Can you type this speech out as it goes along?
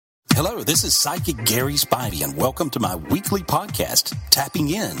Hello, this is Psychic Gary Spivey, and welcome to my weekly podcast,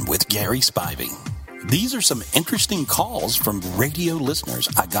 Tapping In with Gary Spivey. These are some interesting calls from radio listeners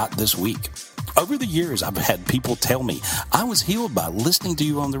I got this week. Over the years, I've had people tell me, I was healed by listening to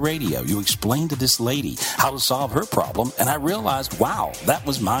you on the radio. You explained to this lady how to solve her problem, and I realized, wow, that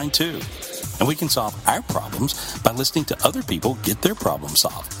was mine too. And we can solve our problems by listening to other people get their problem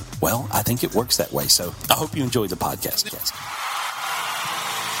solved. Well, I think it works that way, so I hope you enjoyed the podcast.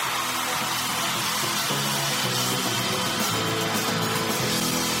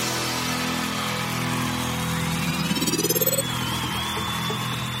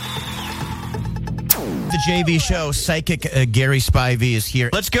 The JV show, Psychic Gary Spivey is here.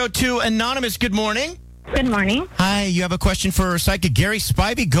 Let's go to Anonymous. Good morning. Good morning. Hi, you have a question for Psychic Gary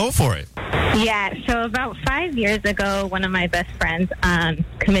Spivey? Go for it. Yeah, so about 5 years ago, one of my best friends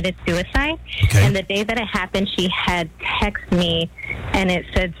committed suicide. Okay. And the day that it happened, she had texted me, and it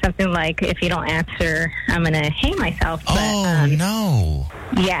said something like, if you don't answer, I'm going to hang myself. Oh, no.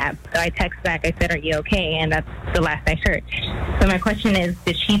 Yeah, so I text back, I said, are you okay? And that's the last I heard. So my question is,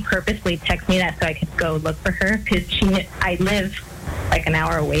 did she purposely text me that so I could go look for her? Because I live like an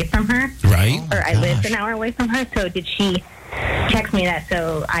hour away from her. Right. Or I lived an hour away from her, so did she text me that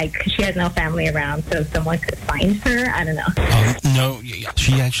so she has no family around, so someone could find her? I don't know. No,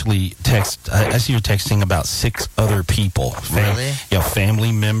 she actually I see her texting about 6 other people. Really? Yeah,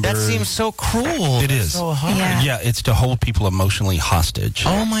 family members. That seems so cruel. It is. So hard. Yeah, it's to hold people emotionally hostage.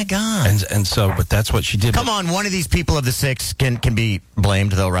 Oh, my God. And so, but that's what she did. Come on, one of these people of the 6 can be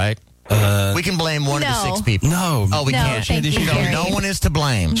blamed, though, right? We can blame one of the 6 people. No. Oh, we can't. She had issues. No one is to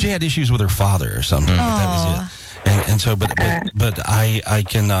blame. She had issues with her father or something. But that was it. And so, but I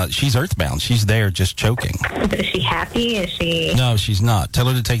can. She's earthbound. She's there, just choking. Is she happy? Is she? No, she's not. Tell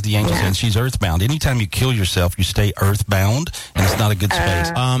her to take the angels in. She's earthbound. Anytime you kill yourself, you stay earthbound, and it's not a good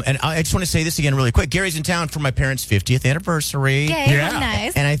space. And I just want to say this again really quick. Gary's in town for my parents' 50th anniversary. Yay,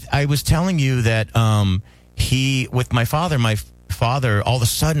 nice. And I was telling you that he, with my father, all of a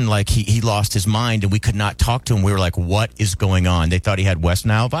sudden, like, he lost his mind and we could not talk to him. We were like, what is going on? They thought he had West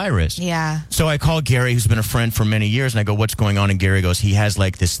Nile virus. Yeah. So I called Gary, who's been a friend for many years, and I go, what's going on? And Gary goes, he has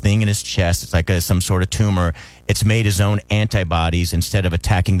like this thing in his chest. It's like some sort of tumor. It's made his own antibodies. Instead of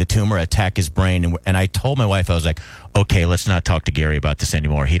attacking the tumor, attack his brain. And I told my wife, I was like, okay, let's not talk to Gary about this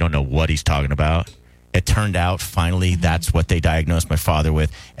anymore. He don't know what he's talking about. It turned out, finally, that's what they diagnosed my father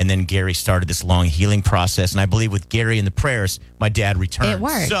with. And then Gary started this long healing process. And I believe with Gary and the prayers, my dad returned. It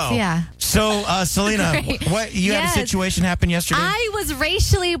worked, yeah. So, Selena, Great. You had a situation happen yesterday? I was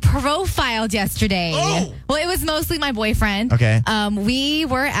racially profiled yesterday. Oh! Well, it was mostly my boyfriend. Okay. We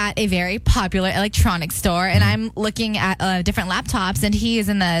were at a very popular electronics store, and I'm looking at different laptops, and he is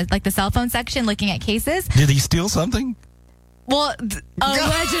in the cell phone section looking at cases. Did he steal something? Well,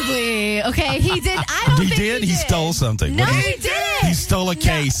 allegedly. Okay, he did. I don't think he did. He stole something. No, he didn't. He stole a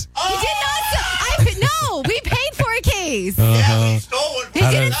case. He did not. No, we paid for a case. Yeah, he stole it. He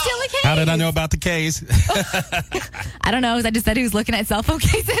didn't steal a case. How did I know about the case? I don't know, because I just said he was looking at cell phone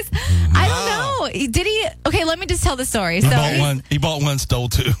cases. I don't know. Did he? Okay, let me just tell the story. He bought one, stole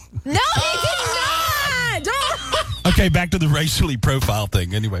 2. No, he did not. Okay, back to the racially profile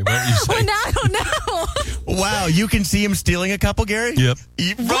thing. Anyway, what were you saying? Well, now I don't know. Wow, you can see him stealing a couple, Gary? Yep.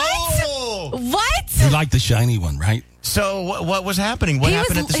 What? You like the shiny one, right? So what was happening? What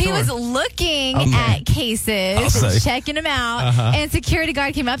happened at the store? He was looking at cases, checking them out, and security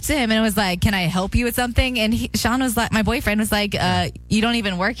guard came up to him and was like, "Can I help you with something?" And Sean was like, my boyfriend was like, "You don't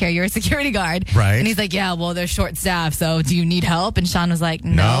even work here. You're a security guard." Right. And he's like, "Yeah, well, they're short staffed, so do you need help?" And Sean was like,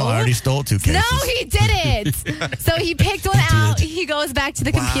 "No, I already stole 2 cases." No, he didn't. So he picked one out. He goes back to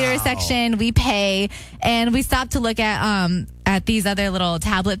the computer section. We pay, and we stop to look at these other little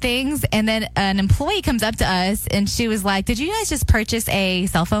tablet things, and then an employee comes up to us, and she was like, "Did you guys just purchase a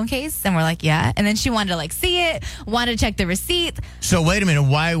cell phone case?" And we're like, "Yeah." And then she wanted to see it, wanted to check the receipt. So wait a minute,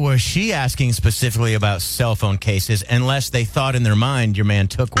 why was she asking specifically about cell phone cases unless they thought in their mind your man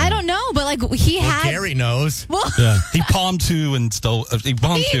took one? I don't know, but Gary knows. Well, yeah, he palmed 2 and stole. He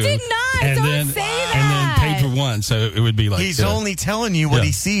palmed 2. He did not. And don't then, say that. And then paid for 1, so it would be like he's only telling you what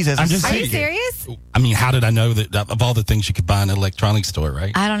he sees as a Are you serious? I mean, how did I know that of all the things you could buy in an electronics store,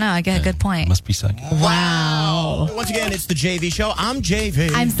 right? I don't know. I get a good point. Must be psychic. Wow. Once again, it's the JV show. I'm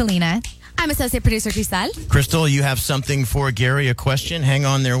JV. I'm Selena. I'm associate producer Cristal. Crystal, you have something for Gary, a question. Hang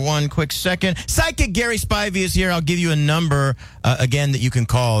on there one quick second. Psychic Gary Spivey is here. I'll give you a number, again, that you can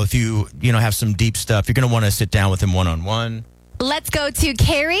call if you have some deep stuff. You're going to want to sit down with him one-on-one. Let's go to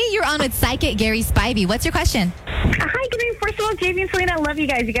Carrie. You're on with psychic Gary Spivey. What's your question? Hi, good evening. First of all, JV and Selena, I love you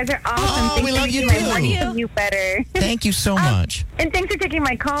guys. You guys are awesome. Oh, Thanks we for love you making too. my morning you better. Thank you so much. And thanks for taking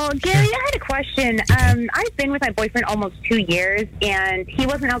my call. Gary, I had a question. I've been with my boyfriend almost 2 years, and he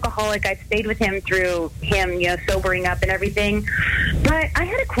was an alcoholic. I stayed with him through him, sobering up and everything. But I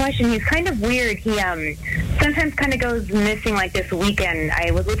had a question. He's kind of weird. He sometimes kind of goes missing like this weekend.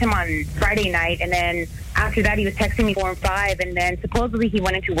 I was with him on Friday night, and then after that, he was texting me 4 and 5, and then supposedly he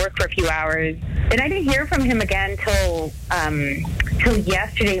went into work for a few hours. And I didn't hear from him again till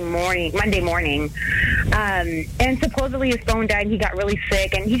yesterday morning, Monday morning. And supposedly his phone died, and he got really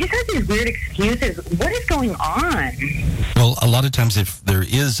sick, and he just has these weird excuses. What is going on? Well, a lot of times if there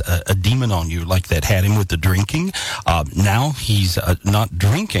is a demon on you, like that had him with the drinking, now he's not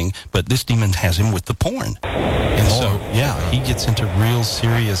drinking, but this demon has him with the porn. And so, yeah, he gets into real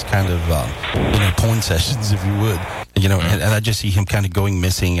serious kind of, porn sessions, if you would. And I just see him kind of going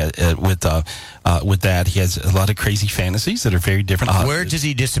missing with that. He has a lot of crazy fantasies that are very different. Where does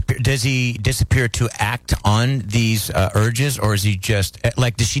he disappear? Does he disappear to act on these urges, or is he just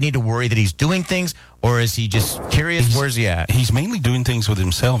like? Does she need to worry that he's doing things, or is he just curious? Where's he at? He's mainly doing things with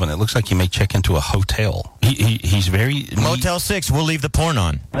himself, and it looks like he may check into a hotel. He's very Motel 6. We'll leave the porn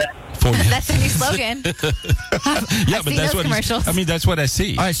on. For you. That's a new slogan. Yeah, but that's what commercials. that's what I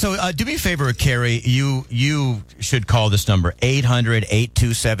see. All right, so do me a favor, Carrie. You should call this number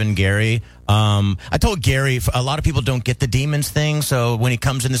 800-827-GARY. I told Gary, a lot of people don't get the demons thing, so when he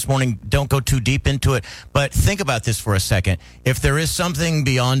comes in this morning, don't go too deep into it. But think about this for a second. If there is something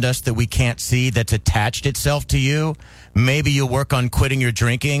beyond us that we can't see that's attached itself to you, maybe you'll work on quitting your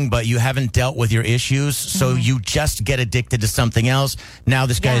drinking, but you haven't dealt with your issues, so you just get addicted to something else. Now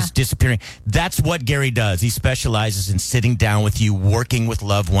this guy is disappearing. That's what Gary does. He specializes in sitting down with you, working with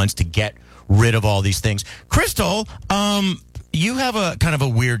loved ones to get rid of all these things. Crystal, you have a kind of a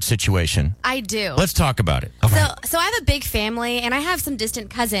weird situation. I do. Let's talk about it. So I have a big family, and I have some distant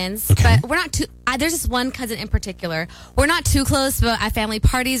cousins, but we're not too. There's just one cousin in particular. We're not too close, but at family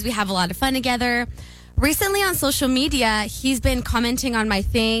parties, we have a lot of fun together. Recently on social media, he's been commenting on my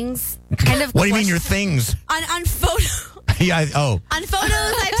things. Kind of. What do you mean your things? On photos. Yeah. On photos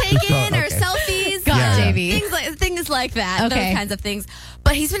I've taken or selfies. JV. Things like that. Okay. Those kinds of things.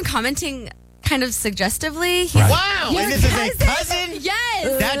 But he's been commenting kind of suggestively. Wow. Your And this is a cousin?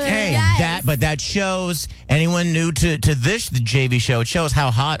 Yes. That shows anyone new to this the JV show. It shows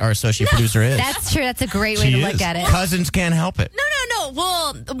how hot our associate producer is. That's true. That's a great way to look at it. Cousins can't help it. No.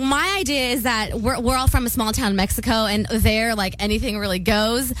 Well, my idea is that we're all from a small town in Mexico, and there, like, anything really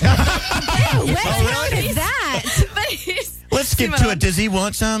goes. What town is that? Let's skip to it. Does he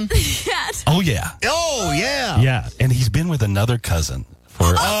want some? Yes. Oh, yeah. Oh, yeah. Yeah, and he's been with another cousin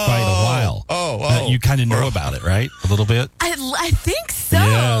for quite a while. You kind of know about it, right? A little bit? I think so.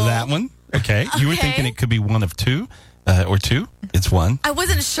 Yeah, that one. Okay. You were thinking it could be one of two, or two. It's one. I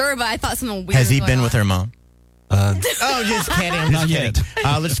wasn't sure, but I thought something weird Has he was been going with on. her mom? Just kidding. I'm just Not kidding.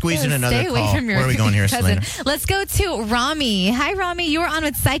 yet. Let's squeeze in another Stay away call. from your Where are we going here, cousin. Selena? Let's go to Rami. Hi, Rami. You are on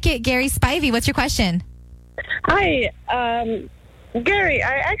with psychic Gary Spivey. What's your question? Hi, Gary.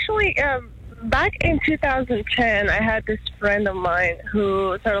 I actually, back in 2010, I had this friend of mine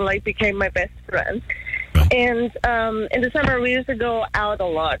who sort of like became my best friend. And in the summer, we used to go out a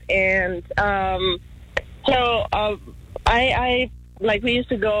lot. And we used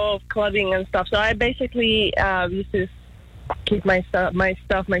to go clubbing and stuff. So I basically used to keep my stuff, my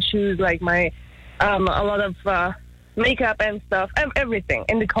shoes, like my a lot of makeup and stuff, everything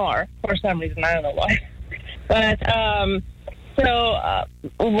in the car for some reason. I don't know why. But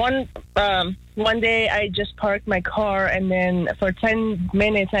one day I just parked my car, and then for 10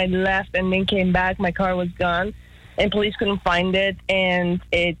 minutes I left and then came back. My car was gone, and police couldn't find it, and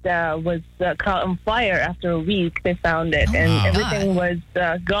it was caught on fire after a week. They found it, and everything was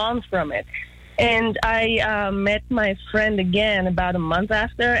gone from it. And I met my friend again about a month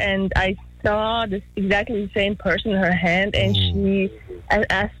after, and I saw this exactly the same person in her hand, and she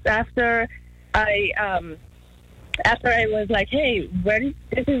asked after I was like, hey,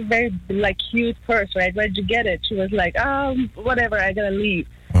 this is very, like, cute purse, right? Where'd you get it? She was like, whatever, I gotta leave.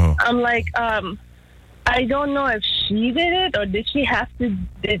 I'm like, I don't know if she did it, or did she have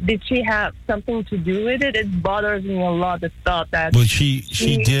something to do with it? It bothers me a lot, the thought that... Well, she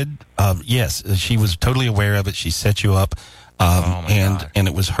did, yes, she was totally aware of it. She set you up, and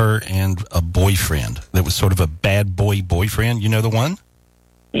it was her and a boyfriend that was sort of a bad boyfriend. You know the one?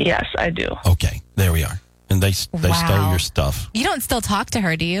 Yes, I do. Okay, there we are. And they stole your stuff. You don't still talk to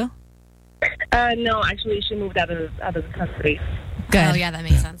her, do you? No, actually, she moved out of the country. Good. Oh, yeah, that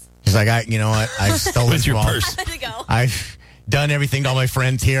makes sense. He's like, you know what? I stole With this your wrong. purse. I had to go. done everything to all my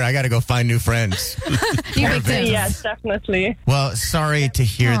friends here. I got to go find new friends. You victims. Yes, definitely. Well, sorry to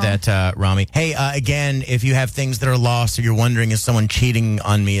hear that, Rami. Hey, again, if you have things that are lost or you're wondering, is someone cheating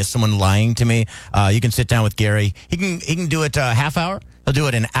on me? Is someone lying to me? You can sit down with Gary. He can do it half hour. He'll do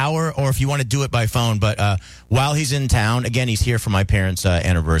it an hour, or if you want to do it by phone. But while he's in town, again, he's here for my parents'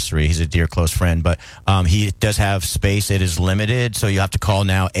 anniversary. He's a dear close friend, but he does have space. It is limited, so you have to call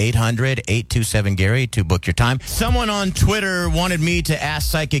now 800-827-GARY to book your time. Someone on Twitter wanted me to ask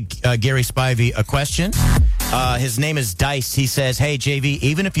Psychic Gary Spivey a question. His name is Dice. He says, hey, JV,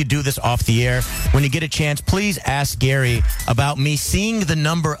 even if you do this off the air, when you get a chance, please ask Gary about me seeing the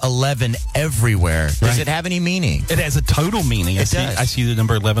number 11 everywhere. Does Right. it have any meaning? It has a total meaning. It does. I see the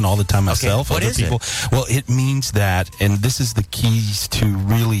number 11 all the time myself. What Other is it? people. Well, it means that, and this is the keys to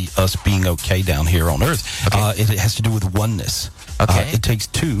really us being okay down here on Earth. Okay. It has to do with oneness. Okay. It takes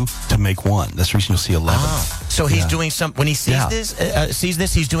two to make one. That's the reason you'll see 11. Oh, so he's Yeah. doing some when he sees Yeah.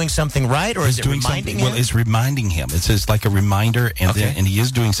 this, he's doing something right, or is it reminding him? Well, it's reminding him. It's just like a reminder, and Okay. and he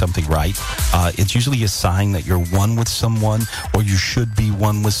is doing something right. It's usually a sign that you're one with someone, or you should be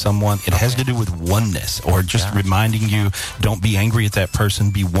one with someone. It has to do with oneness, or just reminding you, don't be angry at that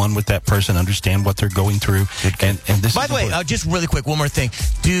person, be one with that person, understand what they're going through. And this. By is the way, important. just really quick, one more thing.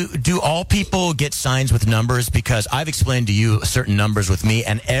 Do all people get signs with numbers? Because I've explained to you certain numbers with me,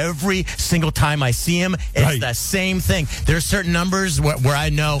 and every single time I see them, it's Right. the same thing. There's certain numbers where I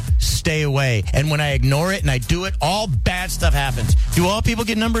know stay away, and when I ignore it and I do it, all bad stuff happens. Do all people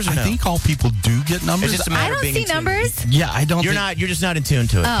get numbers or I no? think all people do get numbers. It's just a I matter of don't being see in tune. numbers. Yeah, I don't. You're think- not. You're just not in tune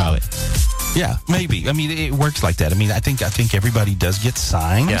to it, probably. Yeah, maybe. I mean, it works like that. I mean, I think everybody does get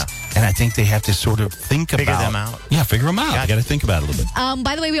signs, Yeah. and I think they have to sort of think Figure about them out. Yeah, figure them out. Gotcha. You got to think about it a little bit.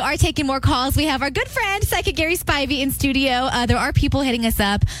 By the way, we are taking more calls. We have our good friend, Psychic Gary Spivey, in studio. There are people hitting us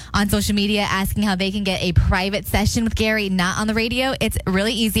up on social media asking how they can get a private session with Gary, not on the radio. It's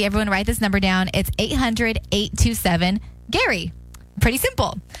really easy. Everyone write this number down. It's 800-827-GARY. Pretty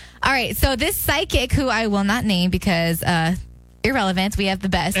simple. All right, so this psychic, who I will not name because irrelevant, we have the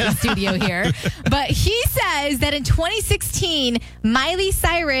best in studio here, but he says that in 2016, Miley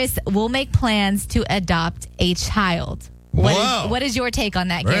Cyrus will make plans to adopt a child. Whoa. What is your take on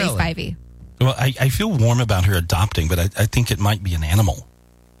that, Really? Gary Spivey? Well, I feel warm about her adopting, but I think it might be an animal,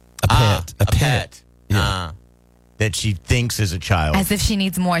 a pet, A pet. Yeah. That she thinks is a child. As if she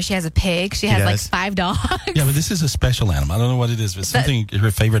needs more. She has a pig. She has like does. 5 dogs. Yeah, but this is a special animal. I don't know what it is, but something her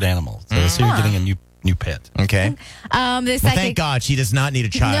favorite animal. So so you're getting a new pet. Okay. This Well, psychic. thank God she does not need a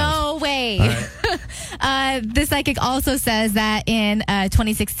child. No way. This psychic also says that in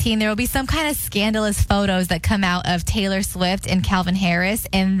 2016 there will be some kind of scandalous photos that come out of Taylor Swift and Calvin Harris,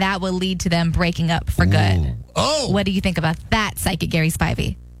 and that will lead to them breaking up for good. Oh. What do you think about that, Psychic Gary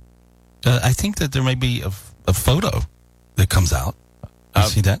Spivey? I think that there may be a photo that comes out. You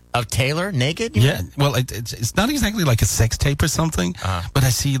see that? Of Taylor naked? Yeah. Well, it's not exactly like a sex tape or something, but I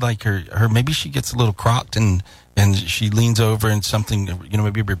see like her maybe she gets a little crocked and she leans over and something,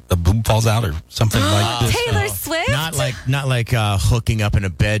 maybe a boob falls out or something like this. Taylor Swift? Not like hooking up in a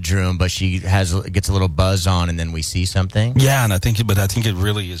bedroom, but she gets a little buzz on, and then we see something. Yeah, and I think it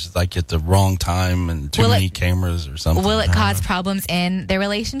really is like at the wrong time and too Will many it- cameras or something. Will it cause problems in their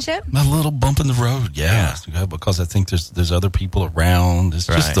relationship? A little bump in the road, yeah, because I think there's other people around. It's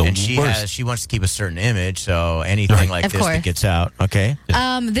just the and she worst. she wants to keep a certain image, so anything Right. like Of this course. that gets out, okay?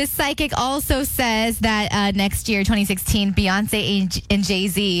 This psychic also says that next year, 2016, Beyonce and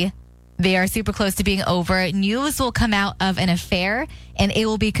Jay-Z, they are super close to being over. News will come out of an affair, and it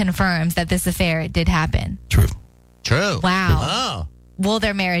will be confirmed that this affair did happen. True. True. Wow. Oh. Will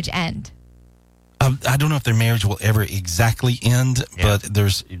their marriage end? I don't know if their marriage will ever exactly end, but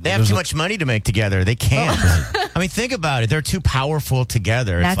They have too much money to make together. They can't. I mean, think about it. They're too powerful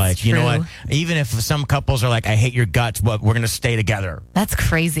together. That's it's like, you know true. what? Even if some couples are like, I hate your guts, but we're going to stay together. That's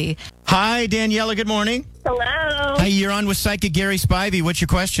crazy. Hi, Daniela. Good morning. Hello. Hi, you're on with Psychic Gary Spivey. What's your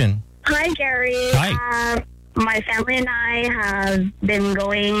question? Hi, Gary. Hi. My family and I have been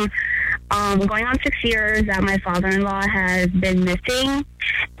going on 6 years that my father-in-law has been missing,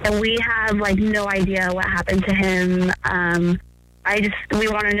 and we have no idea what happened to him. We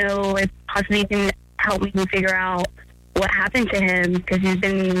want to know if possibly you can help me figure out what happened to him, because he's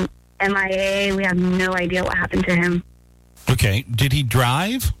been MIA. We have no idea what happened to him. Okay. Did he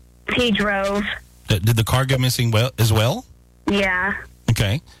drive? He drove. Did the car go missing as well? Yeah.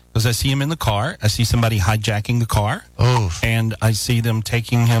 Okay. Because I see him in the car. I see somebody hijacking the car. Oh. And I see them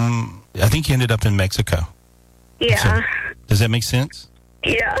taking him. I think he ended up in Mexico. Yeah. Does that make sense?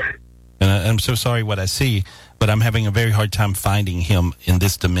 Yeah. And I'm so sorry what I see, but I'm having a very hard time finding him in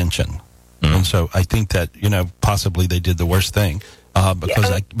this dimension. And so I think that, possibly they did the worst thing.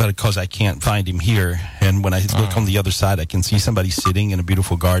 Because I can't find him here, and when I look on the other side, I can see somebody sitting in a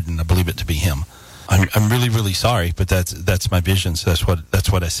beautiful garden. I believe it to be him. I'm really, really sorry, but that's my vision. So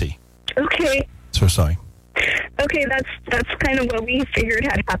that's what I see. Okay. So sorry. Okay, that's kind of what we figured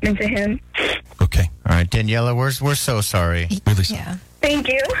had happened to him. Okay. All right, Daniela, we're so sorry. Really sorry. Yeah. Thank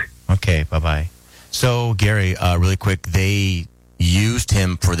you. Okay, bye-bye. So, Gary, really quick, they used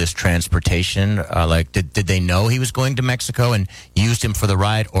him for this transportation. Did they know he was going to Mexico and used him for the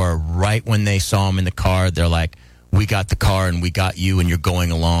ride? Or right when they saw him in the car, they're like, we got the car and we got you and you're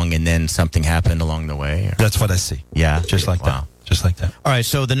going along, and then something happened along the way? That's what I see. Yeah. Just like that. Just like that. All right,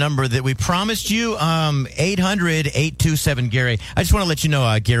 so the number that we promised you, 800-827-GARY. I just want to let you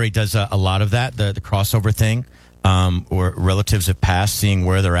know, Gary does a lot of that, the crossover thing, or relatives have passed, seeing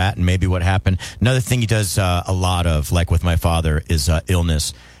where they're at and maybe what happened. Another thing he does a lot of, like with my father, is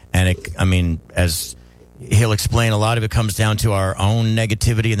illness. And, as he'll explain, a lot of it comes down to our own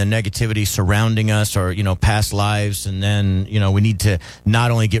negativity and the negativity surrounding us, or, past lives. And then, we need to not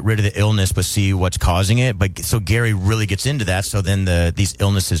only get rid of the illness, but see what's causing it. But so Gary really gets into that. So then these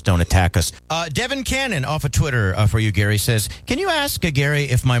illnesses don't attack us. Devin Cannon off of Twitter for you, Gary, says, can you ask Gary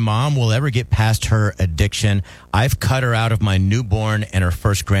if my mom will ever get past her addiction? I've cut her out of my newborn and her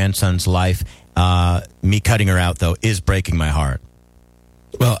first grandson's life. Me cutting her out, though, is breaking my heart.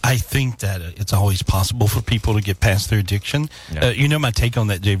 Well, I think that it's always possible for people to get past their addiction. Yeah. My take on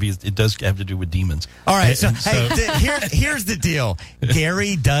that, JV, is it does have to do with demons. All right, here's the deal.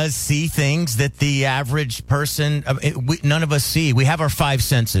 Gary does see things that the average person, none of us see. We have our five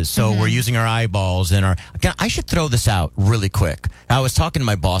senses, so we're using our eyeballs and I should throw this out really quick. I was talking to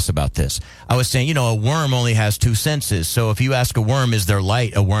my boss about this. I was saying, a worm only has two senses. So if you ask a worm, is there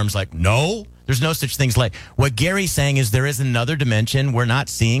light? A worm's like, no. There's no such thing as light. What Gary's saying is there is another dimension we're not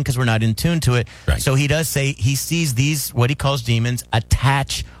seeing because we're not in tune to it. Right. So he does say he sees these, what he calls demons,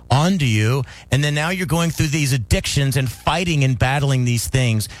 attach onto you. And then now you're going through these addictions and fighting and battling these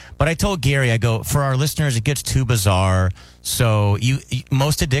things. But I told Gary, I go, for our listeners, it gets too bizarre. So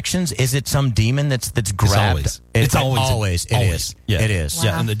most addictions, is it some demon that's grabbed? It's always. It is. Yeah. It is. Wow.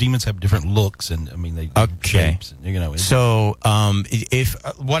 Yeah, and the demons have different looks, and they shapes. So, if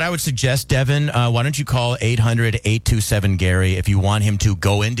what I would suggest, Devin, why don't you call 800-827-GARY if you want him to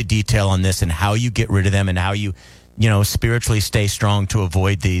go into detail on this and how you get rid of them and how you spiritually stay strong to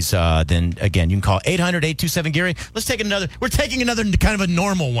avoid these. Then again, you can call 800-827-GARY. Let's take another. We're taking another kind of a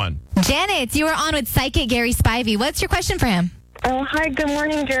normal one. Janet, you were on with Psychic Gary Spivey. What's your question for him? Oh, hi. Good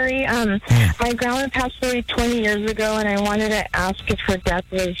morning, Gary. My grandma passed away 20 years ago, and I wanted to ask if her death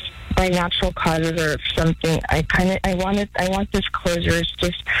was by natural causes or something. I want this closure. It's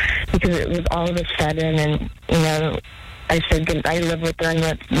just because it was all of a sudden, and I said good. I lived with her, and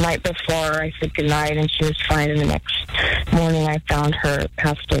the night before I said goodnight, and she was fine. And the next morning, I found her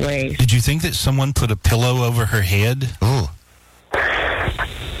passed away. Did you think that someone put a pillow over her head? Oh,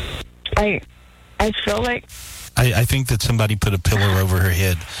 I feel like I think that somebody put a pillow over her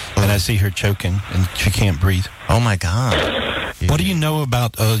head, and I see her choking, and she can't breathe. Oh my God! What do you know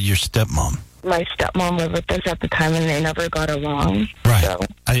about your stepmom? My stepmom lived with us at the time, and they never got along. Right. So.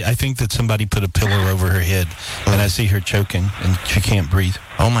 I think that somebody put a pillow over her head, and I see her choking, and she can't breathe.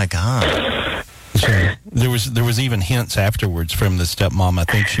 Oh my God! So there was even hints afterwards from the stepmom. I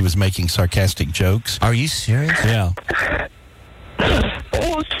think she was making sarcastic jokes. Are you serious? Yeah.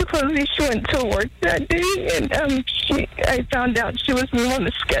 Well, supposedly she went to work that day, and I found out she wasn't on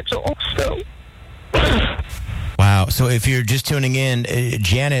the schedule. So. Wow. So if you're just tuning in,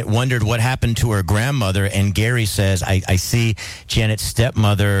 Janet wondered what happened to her grandmother, and Gary says, I see Janet's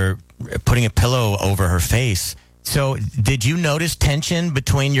stepmother putting a pillow over her face. So did you notice tension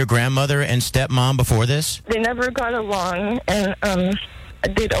between your grandmother and stepmom before this? They never got along, and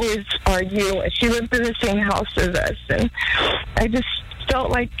they'd always argue. She lived in the same house as us, and I just felt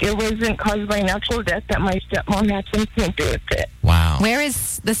like it wasn't caused by natural death, that my stepmom had something to do with it. Wow. Where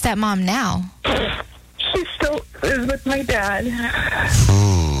is the stepmom now? She still is with my dad.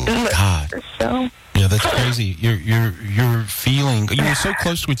 Ooh, God. So. Yeah, that's crazy. You're feeling. You were so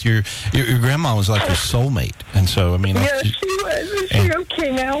close with your grandma was like your soulmate, and so Yeah, she was. Is she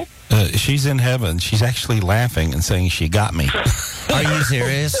okay now? She's in heaven. She's actually laughing and saying she got me. Are you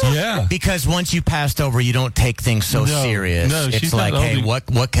serious? Yeah. Because once you passed over, you don't take things so serious. No, it's she's like, not hey, only-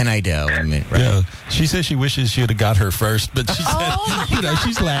 what can I do? I mean, right? Yeah, she says she wishes she would have got her first, but she said,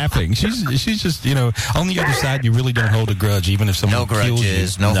 she's laughing. She's just, on the other side, you really don't hold a grudge, even if someone No kills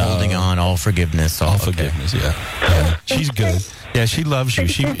grudges, you. no holding on, all forgiveness. All forgiveness, yeah. She's good. Yeah, she loves you.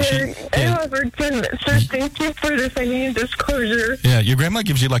 She Thank you for this. I need disclosure. Yeah, your grandma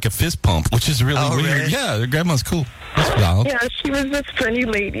gives you like a fist pump, which is really weird. Really? Yeah, your grandma's cool. That's wild. Yeah, she was this funny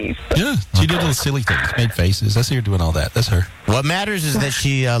lady. Yeah, she did little silly things, made faces. I see her doing all that. That's her. What matters is that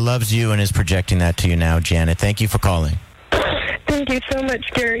she loves you and is projecting that to you now, Janet. Thank you for calling. Thank you so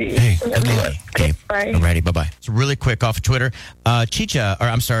much, Gary. Hey, good luck. Okay, Bye. alrighty, bye-bye. It's really quick off of Twitter. Chicha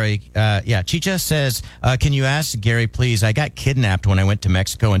says, can you ask Gary, please? I got kidnapped when I went to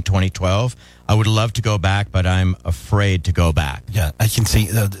Mexico in 2012. I would love to go back, but I'm afraid to go back. Yeah, I can see.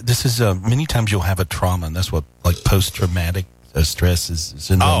 This is many times you'll have a trauma, and that's what post-traumatic stress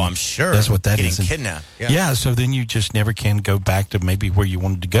is. Oh, I'm sure. That's what that Getting is. kidnapped. Yeah, so then you just never can go back to maybe where you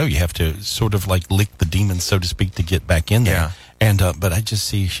wanted to go. You have to sort of like lick the demons, so to speak, to get back in there. Yeah. And but I just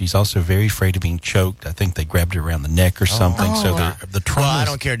see she's also very afraid of being choked. I think they grabbed her around the neck or something. So the trauma. Well, I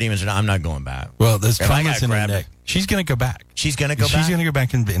don't care, demons. I'm not going back. Well, there's If I traumas got in her grabbed- neck. She's going to go back. She's going to go back? She's going to go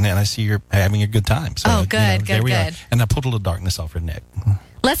back, and I see her having a good time. So, Oh, good, there we are. good. And I pulled a little darkness off her neck.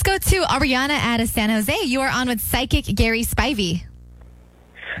 Let's go to Ariana out of San Jose. You are on with psychic Gary Spivey.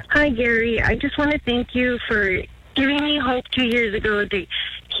 Hi, Gary. I just want to thank you for giving me hope 2 years ago to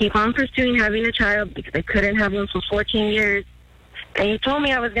keep on pursuing having a child because I couldn't have one for 14 years. And you told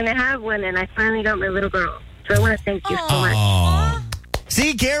me I was going to have one, and I finally got my little girl. So I want to thank you so much.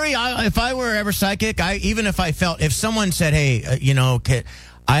 See, Gary, if I were ever psychic, if someone said, hey, kid,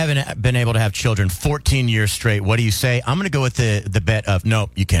 I haven't been able to have children 14 years straight. What do you say? I'm going to go with the bet of,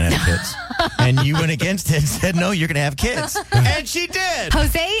 nope, you can't have kids. And you went against it and said, no, you're going to have kids. And she did.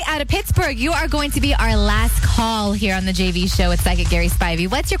 Jose out of Pittsburgh, you are going to be our last call here on the JV show with psychic Gary Spivey.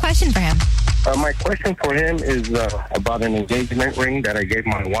 What's your question for him? My question for him is about an engagement ring that I gave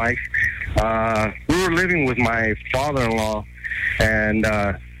my wife. We were living with my father-in-law, and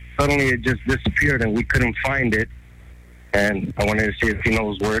suddenly it just disappeared, and we couldn't find it. And I wanted to see if he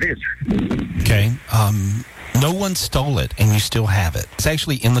knows where it is. Okay. No one stole it, and you still have it. It's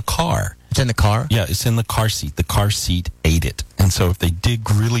actually in the car. It's in the car? Yeah, it's in the car seat. The car seat ate it. And so if they dig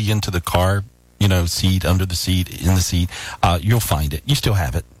really into the car, seat, under the seat, in the seat, you'll find it. You still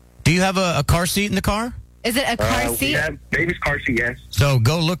have it. Do you have a car seat in the car? Is it a car We seat? have baby's car seat, yes. So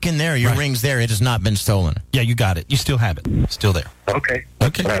go look in there. Your Right. ring's there. It has not been stolen. Yeah, you got it. You still have it. Still there. Okay.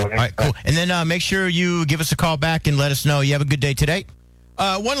 Okay. All right, cool. And then make sure you give us a call back and let us know you have a good day today.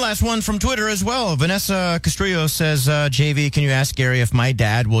 One last one from Twitter as well. Vanessa Castrillo says, JV, can you ask Gary if my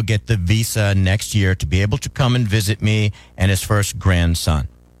dad will get the visa next year to be able to come and visit me and his first grandson?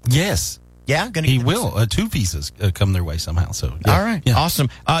 Yes. Yeah? Gonna He get the will. visa? 2 visas come their way somehow. So yeah. All right. Yeah. Awesome.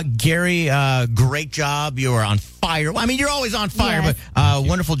 Gary, great job. You are on fire. Well, I mean, you're always on fire, Yes. but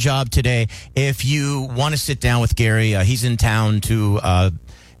wonderful job today. If you want to sit down with Gary, he's in town to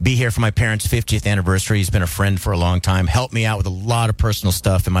be here for my parents' 50th anniversary. He's been a friend for a long time, helped me out with a lot of personal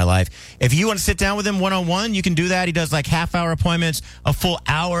stuff in my life. If you want to sit down with him one-on-one, you can do that. He does like half-hour appointments, a full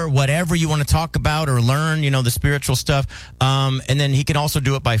hour, whatever you want to talk about or learn, the spiritual stuff. And then he can also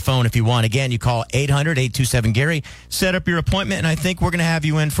do it by phone if you want. Again, you call 800-827-GARY, set up your appointment, and I think we're going to have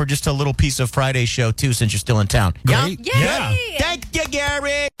you in for just a little piece of Friday show, too, since you're still in town. Great. Yeah? Thank you,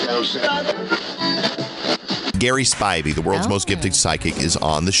 Gary. Gary Spivey, the world's most gifted psychic, is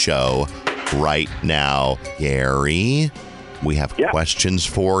on the show right now. Gary, we have questions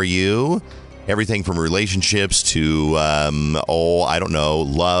for you. Everything from relationships to, I don't know,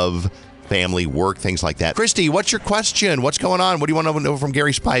 love, family, work, things like that. Christy, what's your question? What's going on? What do you want to know from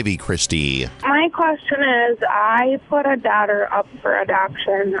Gary Spivey, Christy? My question is, I put a daughter up for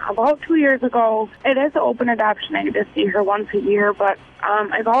adoption about 2 years ago. It is an open adoption. I get to see her once a year, but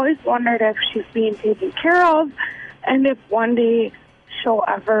I've always wondered if she's being taken care of and if one day she'll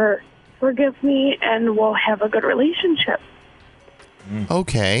ever forgive me and we'll have a good relationship.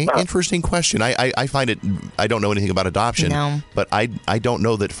 Okay, interesting question. I find it, I don't know anything about adoption, but I don't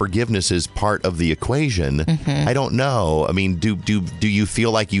know that forgiveness is part of the equation. I don't know. I mean, do you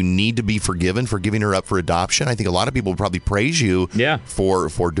feel like you need to be forgiven for giving her up for adoption? I think a lot of people would probably praise you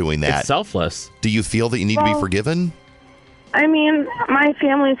for doing that. It's selfless. Do you feel that you need to be forgiven? I mean, my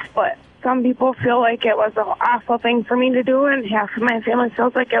family's split. Some people feel like it was an awful thing for me to do, and half of my family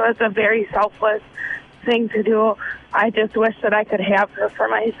feels like it was a very selfless thing to do. I just wish that I could have her for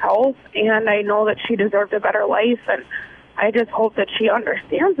myself, and I know that she deserved a better life, and I just hope that she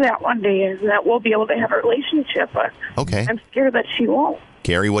understands that one day and that we'll be able to have a relationship. But Okay. I'm scared that she won't.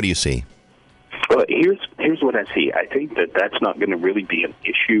 Gary, what do you see? Well, here's what I see. I think that's not going to really be an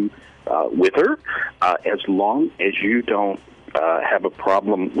issue with her as long as you don't have a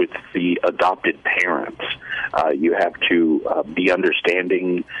problem with the adopted parents. You have to be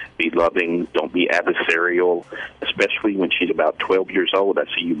understanding, be loving, don't be adversarial, especially when she's about 12 years old. I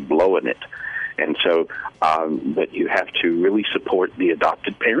see you blowing it. And so, but you have to really support the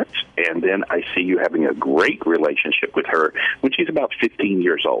adopted parents. And then I see you having a great relationship with her when she's about 15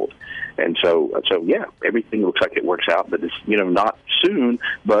 years old. And so yeah, everything looks like it works out, but it's, not soon,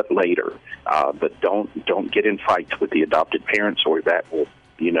 but later. But don't get in fights with the adopted parents, or that will,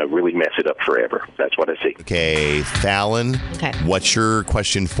 really mess it up forever. That's what I see. Okay, Fallon. Okay. What's your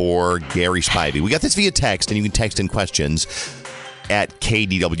question for Gary Spivey? We got this via text, and you can text in questions at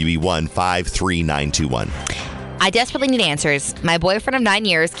KDWB1 53921. I desperately need answers. My boyfriend of 9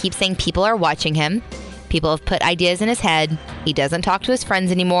 years keeps saying people are watching him. People have put ideas in his head. He doesn't talk to his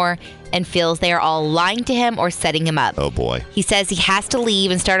friends anymore and feels they are all lying to him or setting him up. Oh, boy. He says he has to leave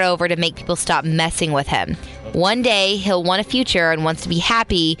and start over to make people stop messing with him. One day, he'll want a future and wants to be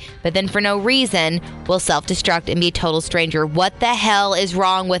happy, but then for no reason will self-destruct and be a total stranger. What the hell is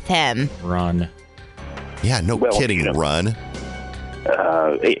wrong with him? Run. Yeah, no kidding, run.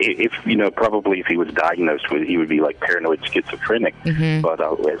 If probably if he was diagnosed with, he would be like paranoid schizophrenic. Mm-hmm. But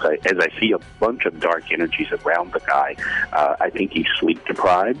as I see a bunch of dark energies around the guy, I think he's sleep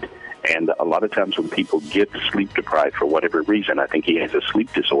deprived. And a lot of times when people get sleep deprived for whatever reason, I think he has a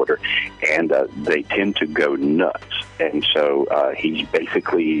sleep disorder, and they tend to go nuts. And so he's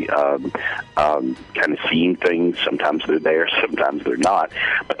basically kind of seeing things. Sometimes they're there, sometimes they're not.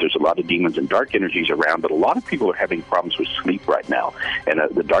 But there's a lot of demons and dark energies around. But a lot of people are having problems with sleep right now. And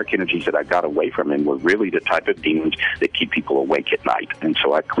the dark energies that I got away from him were really the type of demons that keep people awake at night. And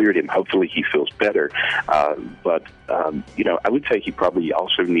so I cleared him. Hopefully he feels better. But I would say he probably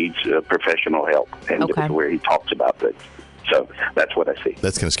also needs professional help, and where he talks about this. So that's what I see.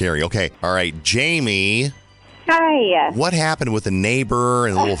 That's kind of scary. Okay. All right. Jamie. Hi. What happened with a neighbor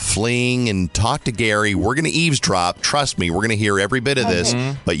and a little fling? And talk to Gary. We're going to eavesdrop. Trust me, we're going to hear every bit of this.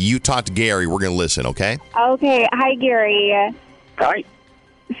 But you talk to Gary. We're going to listen, okay? Okay. Hi, Gary. Hi.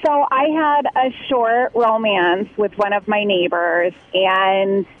 So I had a short romance with one of my neighbors,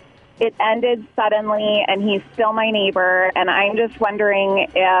 and it ended suddenly, and he's still my neighbor, and I'm just wondering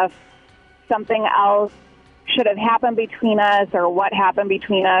if something else should have happened between us, or what happened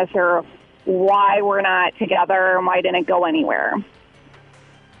between us, or why we're not together and why it didn't go anywhere.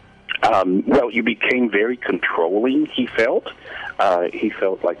 Well, you became very controlling, he felt. He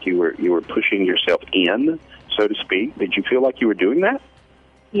felt like you were pushing yourself in, so to speak. Did you feel like you were doing that?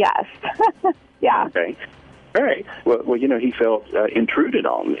 Yes. Yeah. Okay. All right. Well, he felt intruded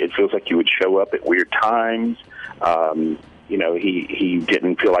on. It feels like you would show up at weird times. He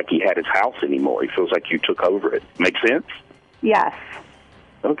didn't feel like he had his house anymore. He feels like you took over it. Make sense? Yes.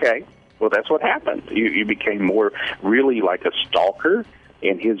 Okay. Well, that's what happened. You became more really like a stalker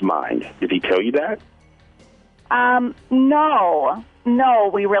in his mind. Did he tell you that? No.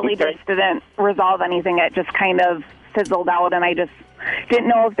 We really just didn't resolve anything. It just kind of fizzled out, and I just didn't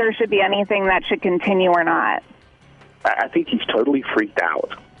know if there should be anything that should continue or not. I think he's totally freaked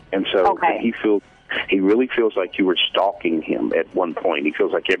out. And so he really feels like you were stalking him at one point. He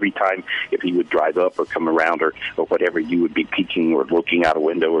feels like every time if he would drive up or come around or whatever, you would be peeking or looking out a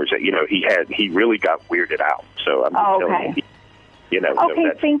window, or he really got weirded out. So I'm telling you,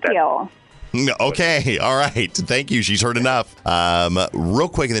 Okay, thank you. Okay, all right. Thank you. She's heard enough. Real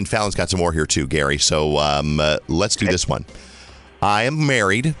quick, and then Fallon's got some more here too, Gary. So let's do this one. I am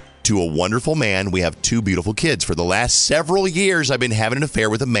married to a wonderful man. We have 2 beautiful kids. For the last several years, I've been having an affair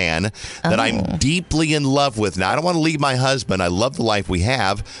with a man that I'm deeply in love with. Now, I don't want to leave my husband. I love the life we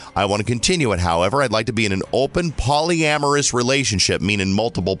have. I want to continue it. However, I'd like to be in an open polyamorous relationship, meaning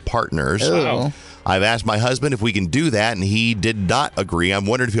multiple partners. Ooh. I've asked my husband if we can do that, and he did not agree. I'm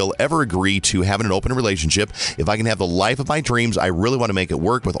wondering if he'll ever agree to having an open relationship. If I can have the life of my dreams, I really want to make it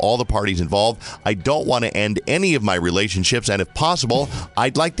work with all the parties involved. I don't want to end any of my relationships, and if possible,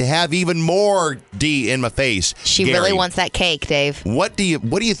 I'd like to have even more D in my face. She Gary, really wants that cake, Dave. What do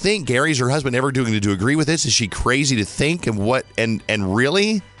you think? Gary, is her husband ever going to agree with this? Is she crazy to think? And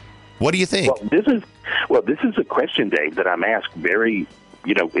really? What do you think? Well, this is a question, Dave, that I'm asked very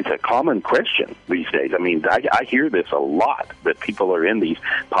it's a common question these days. I mean, I hear this a lot, that people are in these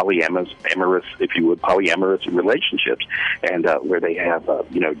polyamorous, if you would, polyamorous relationships, and where they have,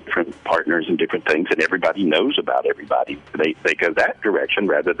 different partners and different things, and everybody knows about everybody. They go that direction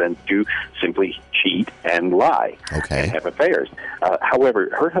rather than to simply cheat and lie and have affairs. However,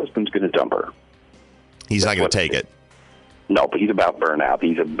 her husband's going to dump her. He's not going to take it. No, but he's about burnout.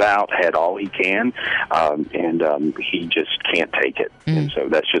 He's about had all he can, and he just can't take it. And so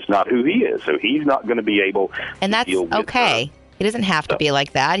that's just not who he is. So he's not going to be able and that's to deal with okay. He doesn't have to be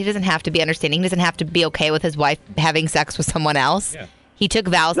like that. He doesn't have to be understanding. He doesn't have to be okay with his wife having sex with someone else. Yeah. He took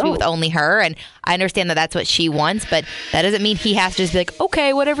vows to be with only her, and I understand that that's what she wants, but that doesn't mean he has to just be like,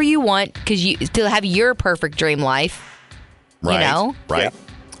 okay, whatever you want, because you still have your perfect dream life. Right. You know? Right.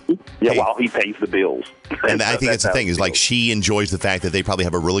 Yeah, while he pays the bills. And I think that's the thing, is like she enjoys the fact that they probably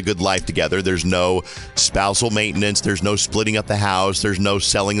have a really good life together. There's no spousal maintenance. There's no splitting up the house. There's no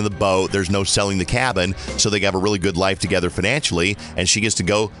selling of the boat. There's no selling the cabin. So they have a really good life together financially, and she gets to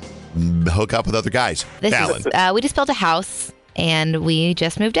go hook up with other guys. We just built a house, and we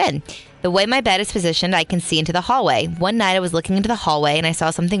just moved in. The way my bed is positioned, I can see into the hallway. One night I was looking into the hallway, and I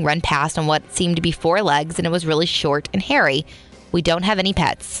saw something run past on what seemed to be 4 legs, and it was really short and hairy. We don't have any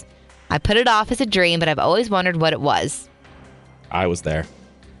pets. I put it off as a dream, but I've always wondered what it was. I was there.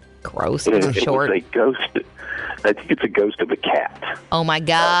 Gross. It short. was a ghost. I think it's a ghost of a cat. Oh, my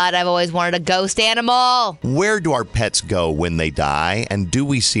God. I've always wanted a ghost animal. Where do our pets go when they die? And do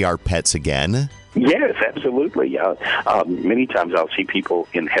we see our pets again? Yes, absolutely. Many times I'll see people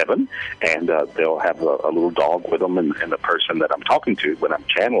in heaven, and they'll have a little dog with them, and the person that I'm talking to, when I'm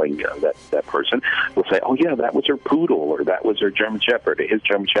channeling that person, will say, oh, yeah, that was her poodle, or that was her German Shepherd, or his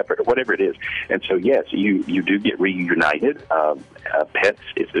German Shepherd, or whatever it is. And so, yes, you do get reunited. Pets,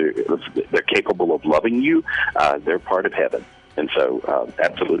 if they're capable of loving you, they're part of heaven. And so,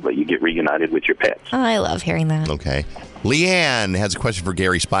 absolutely, you get reunited with your pets. Oh, I love hearing that. Okay. Leanne has a question for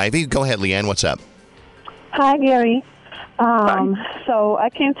Gary Spivey. Go ahead, Leanne. What's up? Hi, Gary. So I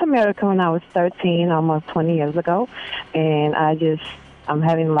came to America when I was 13, almost 20 years ago, and I'm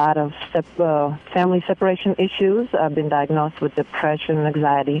having a lot of family separation issues. I've been diagnosed with depression and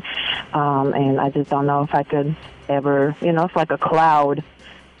anxiety, and I just don't know if I could ever, it's like a cloud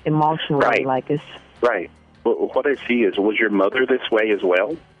emotionally. Right. Like it's right. Well, what I see is, was your mother this way as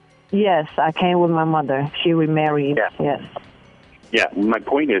well? Yes, I came with my mother. She remarried. Yeah. Yes. Yeah, my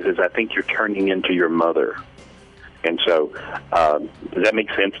point is I think you're turning into your mother. And so, does that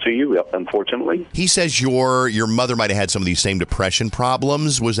make sense to you, unfortunately? He says your mother might have had some of these same depression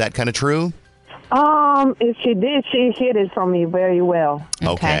problems. Was that kind of true? If she did, she hid it from me very well.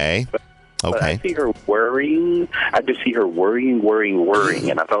 Okay. But I see her worrying. I just see her worrying.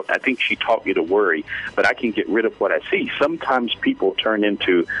 And I think she taught you to worry. But I can get rid of what I see. Sometimes people turn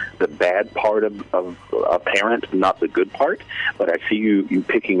into the bad part of a parent, not the good part. But I see you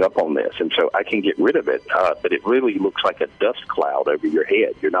picking up on this. And so I can get rid of it. But it really looks like a dust cloud over your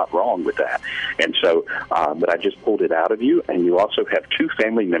head. You're not wrong with that. And so, but I just pulled it out of you. And you also have 2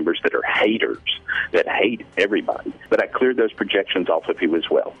 family members that are haters, that hate everybody. But I cleared those projections off of you as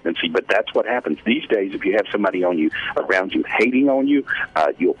well. And see, but that's what happens these days. If you have somebody around you hating on you,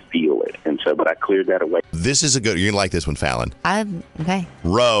 you'll feel it. And so, but I cleared that away. This is you're gonna like this one, Fallon. Okay.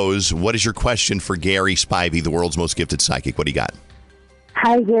 Rose, what is your question for Gary Spivey, the world's most gifted psychic? What do you got?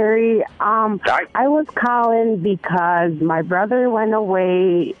 Hi, Gary. I was calling because my brother went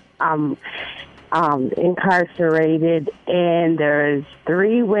away incarcerated, and there's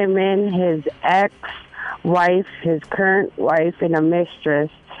 3 women, his ex-wife, his current wife, and a mistress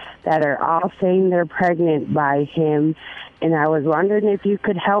that are all saying they're pregnant by him. And I was wondering if you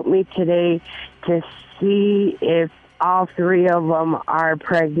could help me today to see if all 3 of them are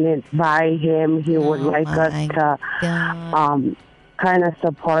pregnant by him. He would like us to kind of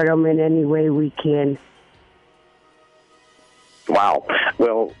support him in any way we can. Wow.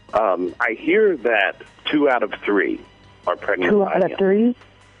 Well, I hear that 2 out of 3 are pregnant by him. 2 out of 3?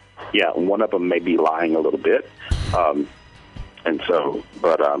 Yeah, one of them may be lying a little bit. And so,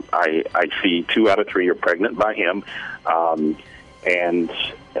 but I see 2 out of 3 are pregnant by him. And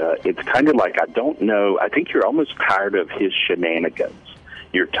it's kind of like, I don't know, I think you're almost tired of his shenanigans.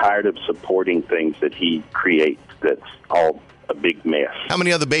 You're tired of supporting things that he creates that's all a big mess. How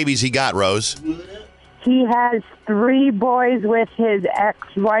many other babies he got, Rose? He has 3 boys with his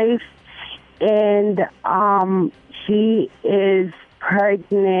ex-wife, and she is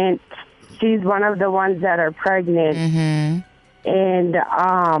pregnant. She's one of the ones that are pregnant. Mm-hmm.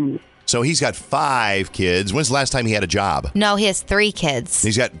 And So he's got 5 kids. When's the last time he had a job? No, he has 3 kids.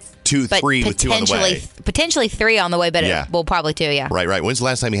 He's got 3 with 2 on the way. Potentially 3 on the way, but probably 2, yeah. Right. When's the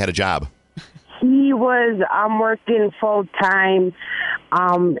last time he had a job? He was working full-time.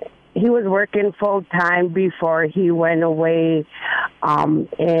 He was working full-time before he went away,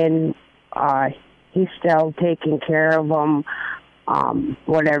 and he's still taking care of them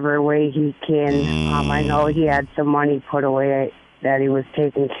whatever way he can. I know he had some money put away that he was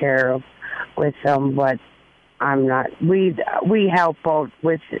taking care of with them, but I'm not. We help out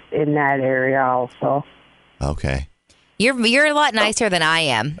with in that area also. Okay. You're a lot nicer than I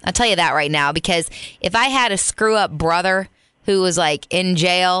am. I'll tell you that right now, because if I had a screw-up brother who was like in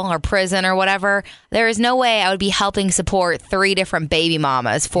jail or prison or whatever, there is no way I would be helping support 3 different baby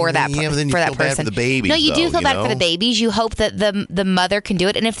mamas for that but then you for that feel bad person. for the babies, no, you do though, feel bad for the babies. You hope that the mother can do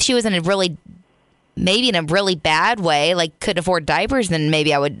it, and if she was in a really bad way, like couldn't afford diapers, then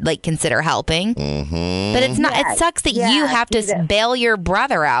maybe I would like consider helping. Mm-hmm. But it's not. It sucks that you have to bail your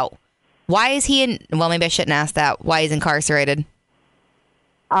brother out. Why is he in? Well, maybe I shouldn't ask that. Why he's incarcerated?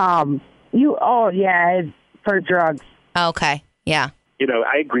 For drugs. Okay. Yeah.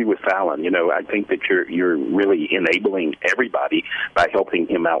 I agree with Fallon. I think that you're really enabling everybody by helping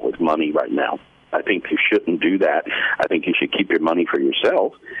him out with money right now. I think you shouldn't do that. I think you should keep your money for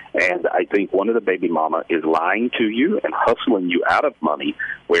yourself. And I think one of the baby mama is lying to you and hustling you out of money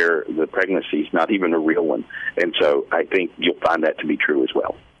where the pregnancy is not even a real one. And so I think you'll find that to be true as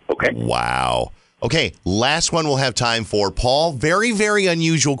well. Okay? Wow. Okay, last one we'll have time for. Paul, very, very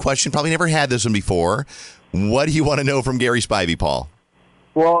unusual question. Probably never had this one before. What do you want to know from Gary Spivey, Paul?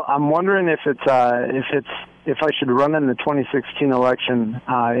 Well, I'm wondering if I should run in the 2016 election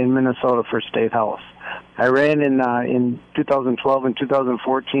in Minnesota for State House. I ran in 2012 and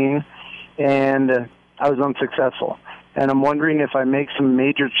 2014, and I was unsuccessful. And I'm wondering if I make some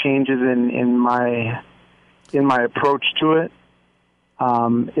major changes in my approach to it,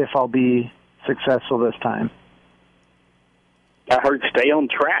 if I'll be successful this time. I heard stay on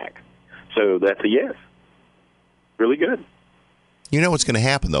track, so that's a yes. Really good. You know what's going to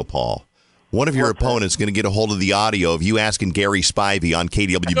happen, though, Paul? One of your opponents is going to get a hold of the audio of you asking Gary Spivey on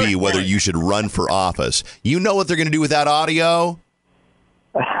KWB whether you should run for office. You know what they're going to do with that audio?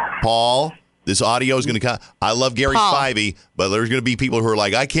 Paul, this audio is going to come. I love Gary Spivey, but there's going to be people who are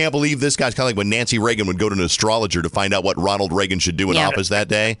like, I can't believe this guy's kind of like when Nancy Reagan would go to an astrologer to find out what Ronald Reagan should do in office that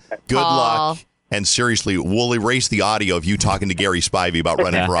day. Good luck. And seriously, we'll erase the audio of you talking to Gary Spivey about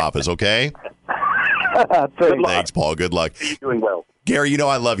running for office, okay? Thanks, Paul. Good luck. You're doing well. Gary, you know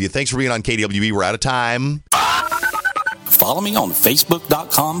I love you. Thanks for being on KWB. We're out of time. Follow me on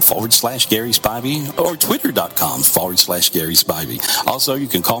Facebook.com/Gary Spivey or Twitter.com/Gary Spivey. Also, you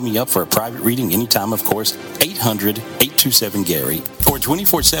can call me up for a private reading anytime, of course, 800-827-GARY. Or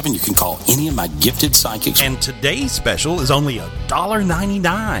 24/7, you can call any of my gifted psychics. And today's special is only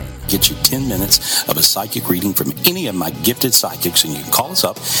 $1.99. Get you 10 minutes of a psychic reading from any of my gifted psychics, and you can call us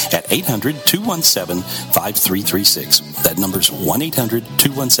up at 800-217-5336. That number's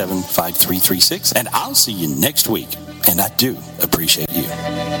 1-800-217-5336, and I'll see you next week. And I do appreciate you.